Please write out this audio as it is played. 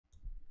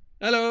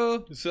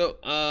Hello. So,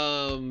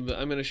 I'm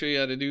gonna show you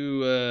how to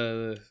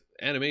do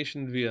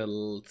animation via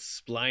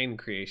spline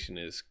creation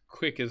as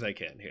quick as I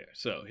can here.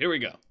 So here we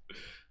go.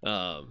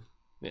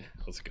 Yeah,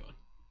 how's it going?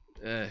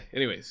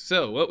 Anyways,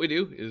 so what we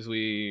do is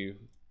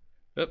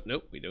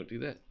nope, we don't do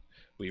that.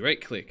 We right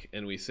click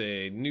and we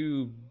say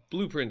new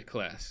blueprint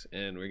class,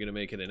 and we're gonna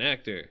make it an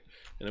actor,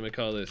 and I'm gonna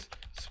call this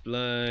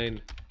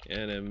spline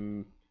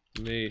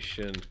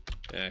animation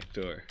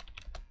actor,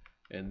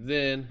 and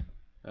then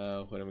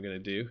what I'm gonna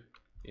do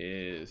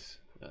is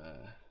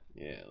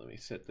yeah, let me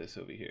set this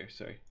over here.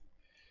 Sorry,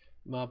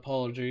 my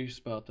apologies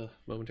about the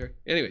momentary.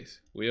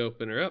 Anyways, we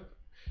open her up,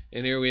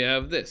 and here we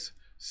have this.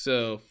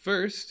 So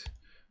first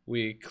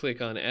we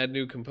click on add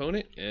new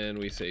component and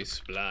we say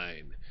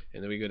spline,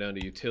 and then we go down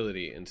to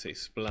utility and say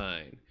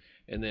spline,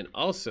 and then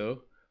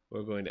also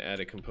we're going to add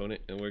a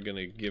component and we're going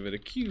to give it a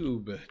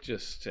cube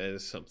just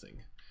as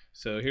something.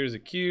 So here's a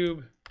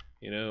cube,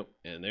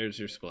 and there's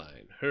your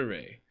spline.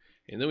 Hooray.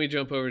 And then we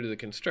jump over to the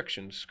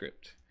construction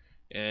script,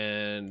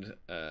 and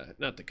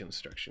not the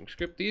construction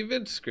script, the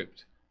event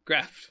script.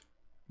 Graph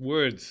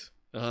words.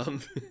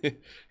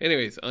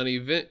 Anyways, on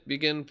event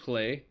begin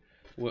play,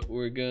 what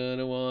we're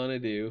gonna want to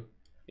do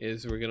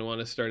is we're gonna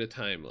want to start a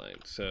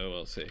timeline. So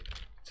I'll say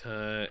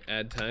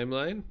add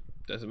timeline.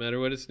 Doesn't matter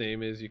what its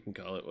name is, you can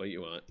call it what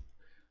you want.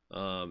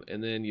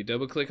 And then you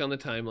double click on the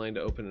timeline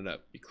to open it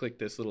up. You click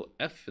this little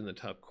F in the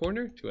top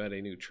corner to add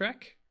a new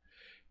track,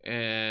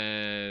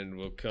 and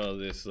we'll call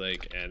this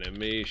like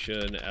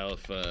animation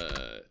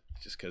alpha,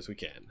 just because we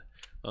can.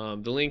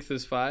 The length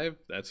is 5,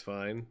 that's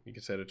fine. You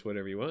can set it to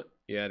whatever you want.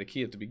 You add a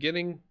key at the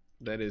beginning,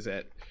 that is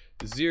at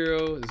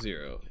 0,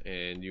 0.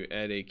 And you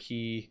add a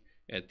key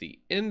at the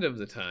end of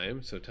the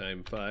time, so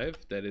time 5,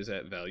 that is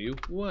at value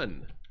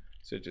 1.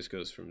 So it just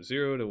goes from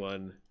 0 to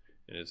 1,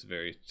 and it's a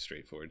very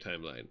straightforward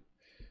timeline.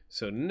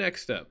 So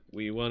next up,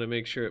 we want to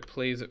make sure it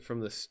plays it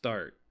from the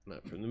start,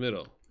 not from the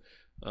middle.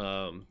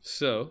 Now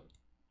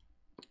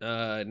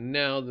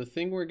the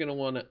thing we're going to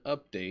want to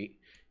update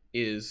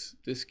is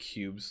this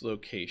cube's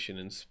location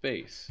in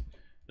space.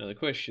 Now the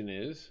question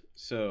is,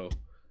 so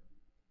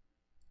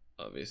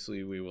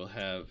obviously we will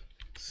have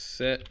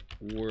set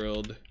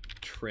world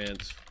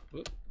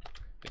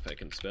if I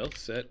can spell,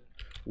 set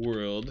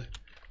world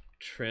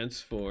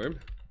transform,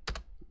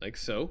 like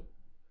so.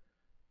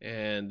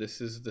 And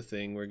this is the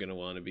thing we're going to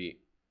want to be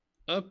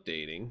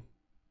updating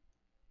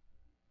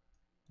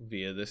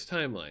via this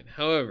timeline.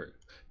 However,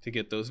 to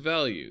get those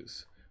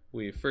values,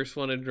 we first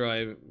want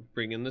to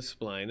bring in the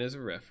spline as a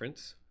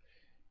reference,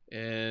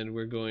 and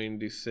we're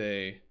going to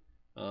say,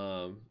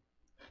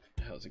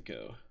 how's it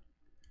go?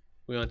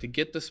 We want to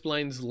get the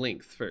spline's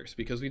length first,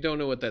 because we don't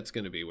know what that's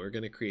going to be. We're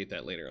going to create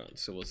that later on.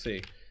 So we'll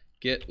say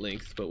get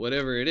length, but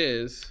whatever it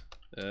is,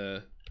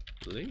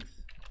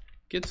 length,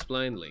 get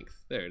spline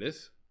length. There it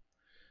is.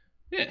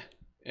 Yeah.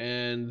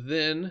 And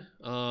then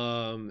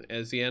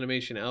as the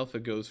animation alpha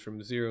goes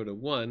from 0 to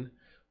 1,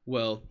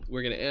 well,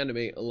 we're going to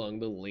animate along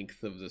the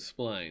length of the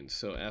spline.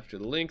 So after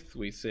the length,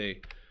 we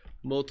say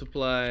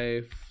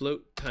multiply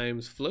float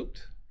times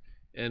float,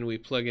 and we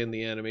plug in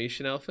the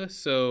animation alpha.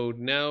 So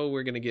now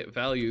we're going to get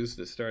values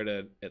that start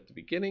at the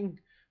beginning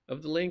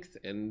of the length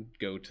and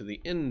go to the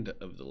end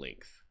of the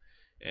length.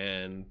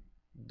 And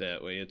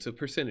that way it's a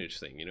percentage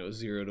thing,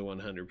 0 to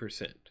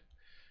 100%.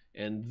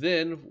 And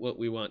then what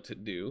we want to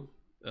do,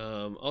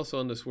 also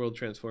on this world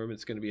transform,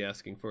 it's going to be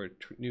asking for a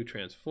new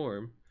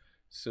transform.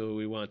 So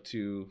we want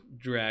to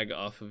drag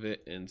off of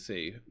it and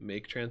say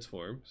make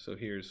transform. So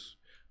here's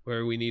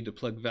where we need to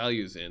plug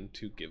values in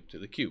to give to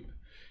the cube.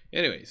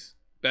 Anyways,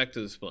 back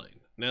to the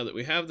spline. Now that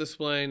we have the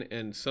spline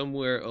and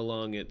somewhere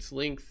along its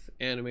length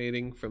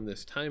animating from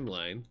this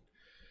timeline,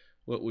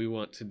 what we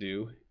want to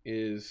do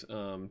is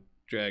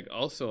drag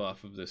also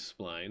off of this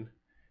spline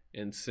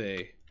and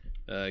say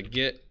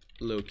get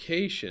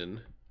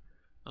location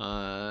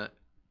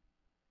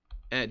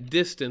at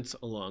distance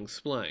along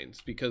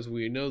splines, because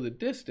we know the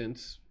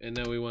distance and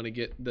now we want to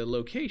get the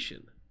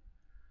location.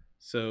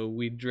 So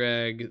we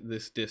drag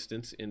this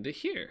distance into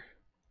here,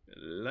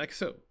 like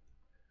so.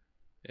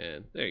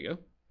 And there you go.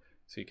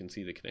 So you can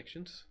see the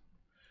connections.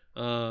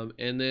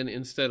 And then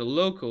instead of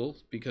local,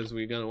 because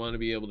we're going to want to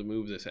be able to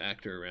move this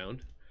actor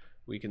around,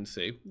 we can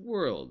say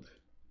world.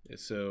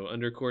 So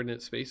under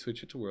coordinate space,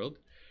 switch it to world.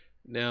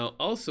 Now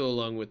also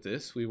along with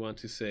this, we want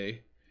to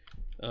say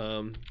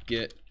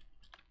get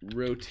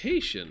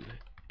rotation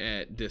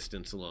at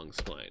distance along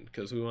spline,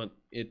 because we want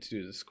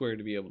the square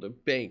to be able to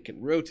bank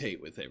and rotate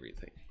with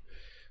everything.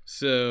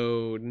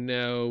 So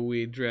now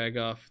we drag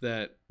off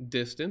that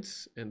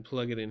distance and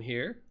plug it in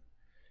here,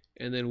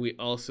 and then we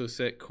also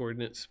set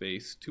coordinate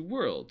space to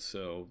world.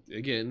 So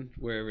again,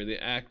 wherever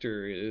the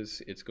actor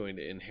is, it's going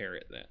to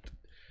inherit that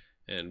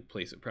and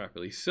place it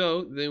properly.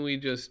 So then we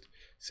just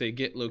say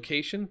get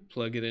location,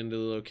 plug it into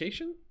the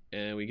location,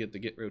 and we get the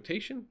get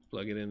rotation,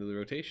 plug it into the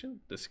rotation.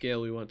 The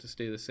scale we want to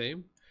stay the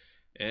same,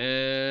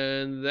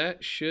 and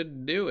that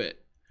should do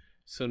it.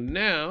 So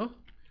now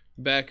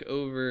back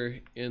over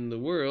in the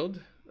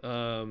world,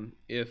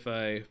 if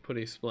I put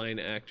a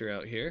spline actor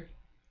out here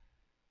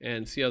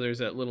And see how there's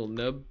that little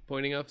nub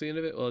pointing off the end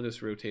of it? Well, I'll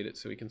just rotate it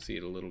so we can see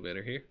it a little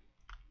better here.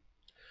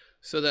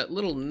 So that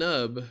little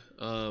nub,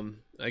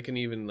 I can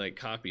even like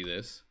copy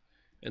this.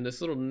 And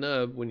this little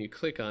nub, when you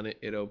click on it,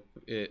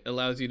 it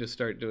allows you to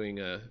start doing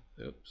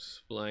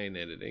spline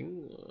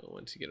editing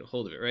once you get a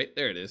hold of it. Right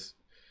there it is.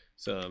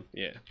 So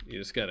yeah, you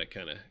just gotta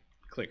kind of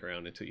click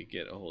around until you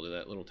get a hold of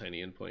that little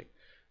tiny endpoint.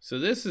 So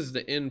this is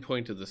the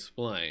endpoint of the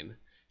spline.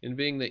 And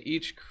being that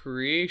each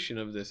creation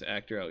of this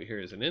actor out here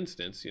is an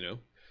instance, you know,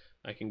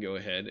 I can go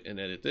ahead and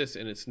edit this,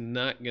 and it's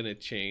not gonna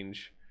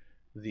change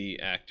the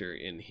actor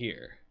in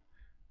here,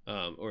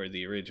 or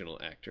the original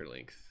actor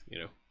length, you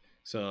know.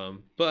 So,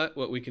 but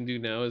what we can do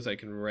now is I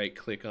can right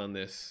click on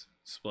this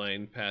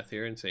spline path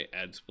here and say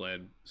add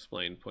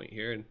spline point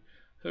here, and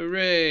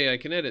hooray, I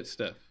can edit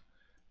stuff.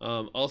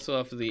 Also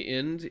off of the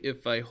end,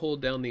 if I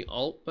hold down the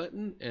Alt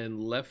button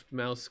and left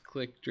mouse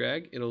click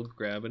drag, it'll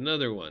grab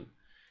another one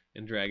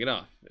and drag it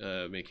off,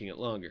 making it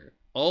longer.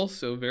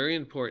 Also, very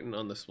important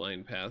on the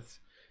spline paths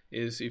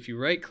is if you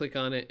right click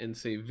on it and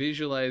say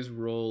visualize,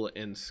 roll,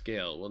 and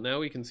scale. Well, now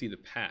we can see the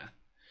path.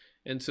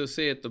 And so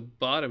say at the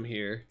bottom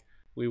here,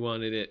 we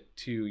wanted it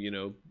to, you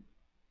know,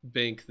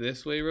 bank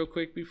this way real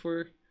quick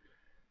before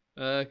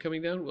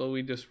coming down. Well,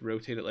 we just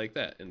rotate it like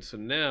that. And so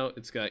now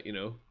it's got, you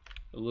know,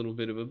 a little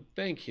bit of a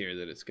bank here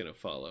that it's going to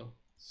follow.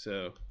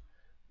 So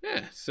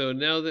yeah, so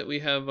now that we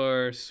have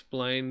our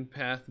spline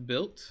path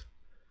built,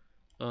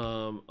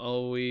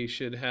 all we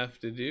should have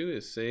to do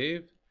is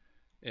save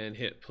and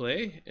hit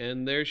play,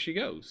 and there she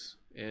goes.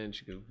 And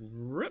she goes,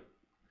 rip,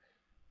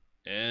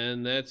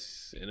 and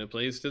that's in a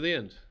place to the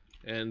end.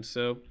 And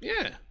so,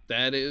 yeah,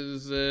 that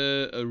is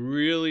a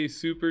really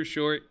super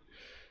short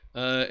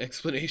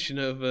explanation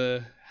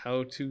of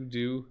how to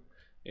do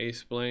a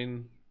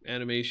spline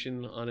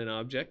animation on an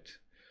object.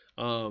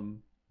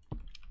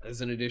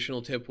 As an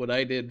additional tip, what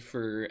I did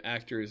for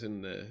actors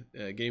in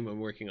the game I'm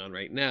working on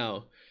right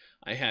now,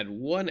 I had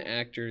one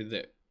actor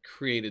that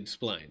created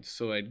splines.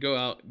 So I'd go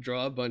out,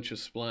 draw a bunch of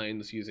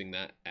splines using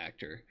that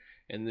actor,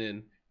 and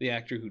then the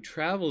actor who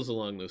travels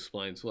along those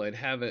splines, well, I'd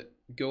have it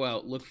go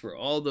out, look for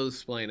all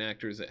those spline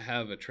actors that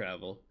have a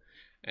travel,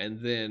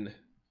 and then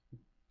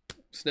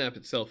snap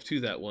itself to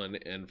that one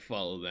and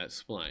follow that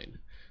spline.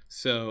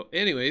 So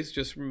anyways,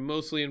 just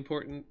mostly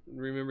important,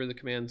 remember the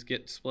commands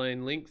get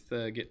spline length,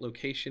 get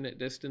location at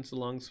distance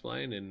along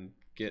spline, and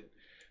get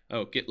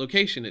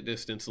location at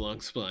distance along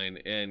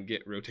spline, and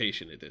get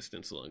rotation at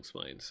distance along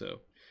spline.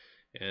 So,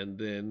 and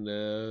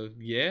then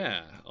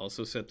yeah,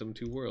 also set them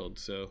to world.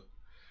 So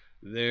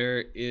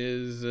there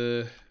is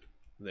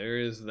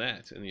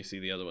that, and you see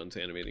the other ones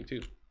animating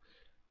too.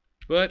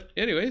 But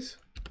anyways,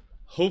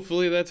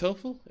 hopefully that's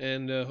helpful,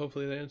 and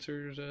hopefully that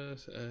answers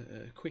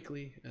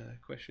quickly a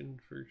question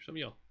for some of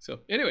y'all.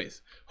 So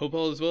anyways, hope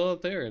all is well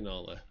out there, and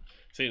I'll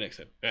see you next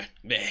time.